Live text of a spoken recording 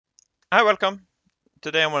Hi, welcome.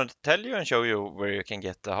 Today I wanted to tell you and show you where you can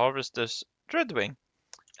get the Harvester's Dredwing.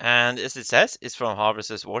 And as it says, it's from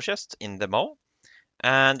Harvester's War Chest in the Maw.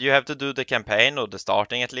 And you have to do the campaign, or the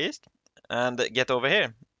starting at least, and get over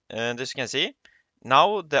here. And as you can see,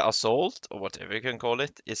 now the Assault, or whatever you can call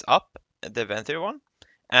it, is up, the inventory one,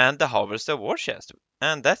 and the Harvester War Chest.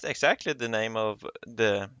 And that's exactly the name of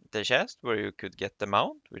the chest where you could get the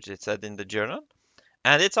mount, which it said in the journal.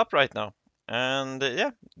 And it's up right now. And yeah,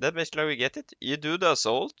 that's basically how you get it. You do the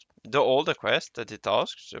assault, do all the quests that it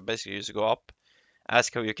asks. So basically, you just go up,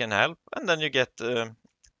 ask how you can help, and then you get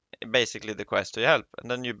basically the quest to help.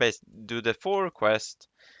 And then you do the four quests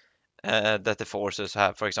that the forces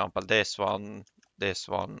have. For example, this one,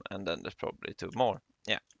 and then there's probably two more.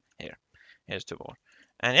 Yeah, here, here's two more.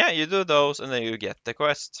 And yeah, you do those, and then you get the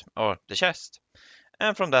quest or the chest.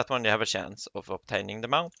 And from that one, you have a chance of obtaining the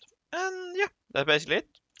mount. And yeah, that's basically it.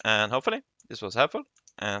 And hopefully this was helpful.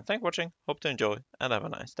 And thanks for watching. Hope to enjoy and have a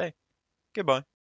nice day. Goodbye.